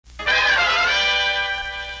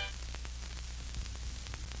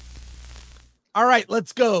All right,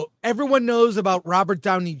 let's go. Everyone knows about Robert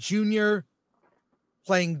Downey Jr.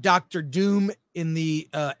 playing Dr. Doom in the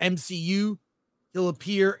MCU. He'll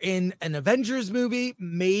appear in an Avengers movie,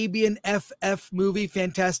 maybe an FF movie,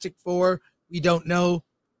 Fantastic Four. We don't know.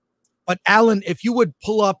 But Alan, if you would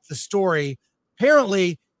pull up the story,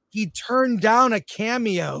 apparently he turned down a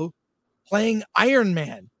cameo playing Iron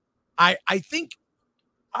Man. I think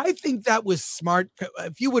that was smart.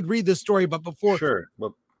 If you would read the story, but before, sure,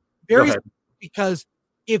 well, very, because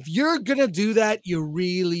if you're gonna do that, you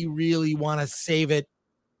really, really want to save it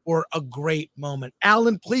for a great moment.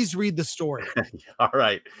 Alan, please read the story. All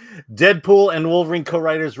right. Deadpool and Wolverine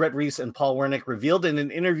co-writers Rhett Reese and Paul Wernick revealed in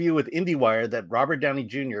an interview with IndieWire that Robert Downey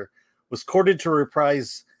Jr. was courted to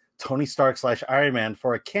reprise Tony Stark / Iron Man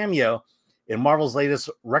for a cameo in Marvel's latest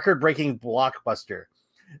record-breaking blockbuster.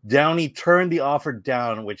 Downey turned the offer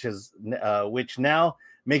down, which now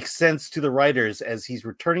makes sense to the writers as he's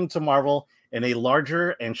returning to Marvel in a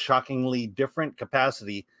larger and shockingly different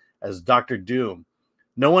capacity as Dr. Doom.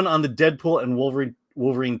 No one on the Deadpool and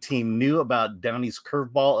Wolverine team knew about Downey's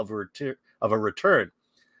curveball of a return.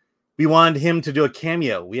 We wanted him to do a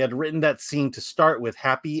cameo. We had written that scene to start with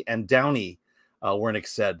Happy and Downey, Wernick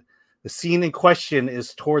said. The scene in question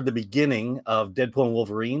is toward the beginning of Deadpool and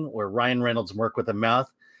Wolverine, where Ryan Reynolds, Merc with a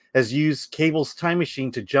Mouth, has used Cable's time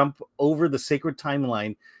machine to jump over the sacred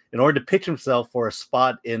timeline in order to pitch himself for a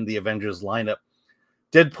spot in the Avengers lineup.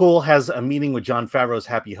 Deadpool has a meeting with Jon Favreau's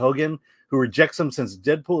Happy Hogan, who rejects him since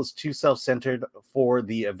Deadpool is too self-centered for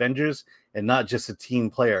the Avengers and not just a team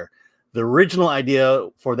player. The original idea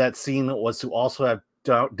for that scene was to also have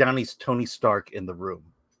Downey's Tony Stark in the room.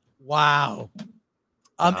 Wow.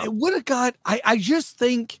 It would have got, I just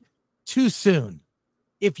think, too soon.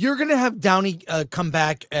 If you're going to have Downey come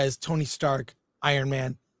back as Tony Stark, Iron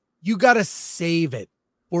Man, you got to save it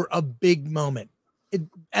for a big moment.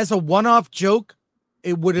 As a one-off joke,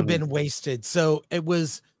 it would have been wasted. So it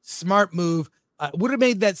was smart move. Would have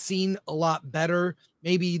made that scene a lot better.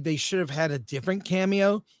 Maybe they should have had a different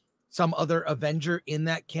cameo, some other Avenger in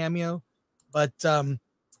that cameo, but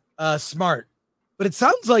smart. But it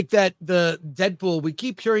sounds like that the Deadpool, we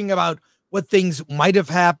keep hearing about what things might have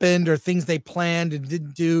happened or things they planned and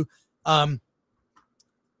didn't do.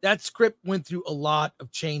 That script went through a lot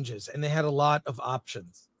of changes and they had a lot of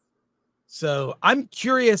options. So I'm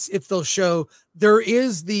curious if they'll show, there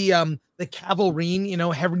is the Cavalrine, you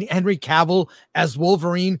know, Henry Cavill as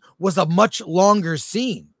Wolverine was a much longer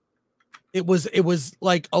scene. It was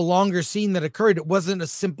like a longer scene that occurred. It wasn't a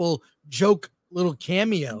simple joke little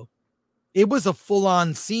cameo. It was a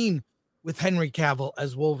full-on scene with Henry Cavill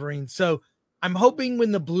as Wolverine. So I'm hoping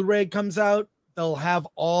when the Blu-ray comes out, they'll have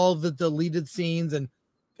all the deleted scenes and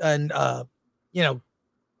you know,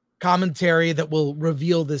 commentary that will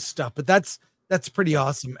reveal this stuff. But that's pretty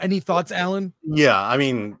awesome. Any thoughts, Alan? Yeah, I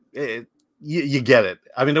mean, you get it.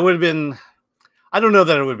 I mean, it would have been, I don't know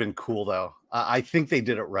that it would have been cool though. I think they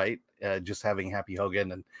did it right, just having Happy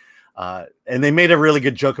Hogan, and they made a really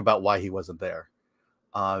good joke about why he wasn't there.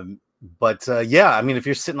 But yeah, I mean, if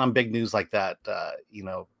you're sitting on big news like that, you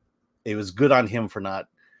know, it was good on him for not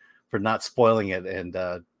spoiling it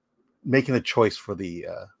and making the choice for the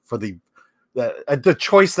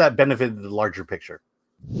choice that benefited the larger picture.